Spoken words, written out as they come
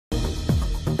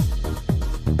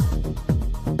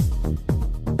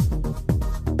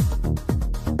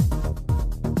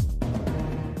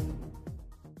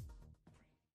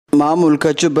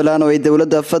maamulka Jubbaland oo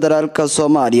dowladda federaalka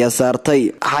Soomaaliya saartay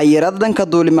xayiraadda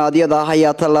duuliyaadyada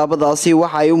ayaa tallaabadaasi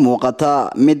waxay u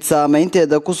muuqataa mid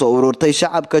saamaynteeda ku soo ururtay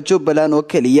shacabka Jubbaland oo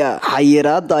kaliya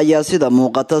xayiraadda ayaa sida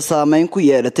muuqata saamayn ku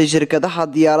yeelatay shirkadaha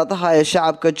diyaaradaha ee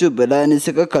shacabka Jubbaland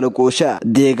isaga kala goosha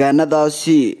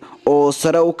deegaanadaasi oo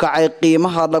sare u kacay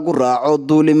qiimaha lagu raaco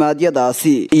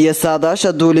duuliyaadyadaasi iyo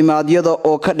saadaasha duuliyaadyada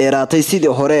oo ka dheeraatay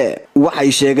sidii hore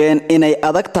waxay sheegeen inay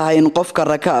adag tahay in qofka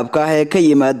rakaabka ah ee ka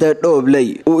yimaada dhoobley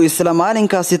uu isla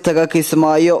maalinkaasi taga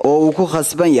Kismaayo oo uu ku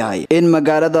khasban yahay in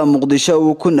magaalada Muqdisho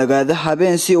uu ku nagaado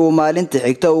habeen si uu maalinta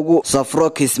xigta ugu safro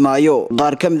Kismaayo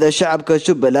qaar ka mid ah shacabka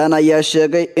Jubbaland ayaa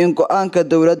sheegay in go'aanka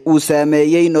dawladda uu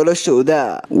saameeyay noloshooda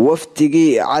waftigii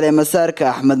caleemasaarka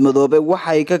Axmed Madoobe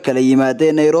waxay ka kala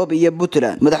yimaadeen Nairobi iyo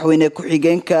Puntland madaxweyne ku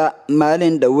xigeenka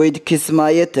maalin dhaweyd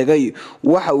Kismaayo tagay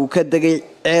waxa uu ka dagay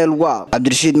ceel waa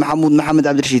Cabdirashiid Maxamuud Maxamed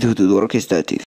Cabdirashiid Huduud warkaysta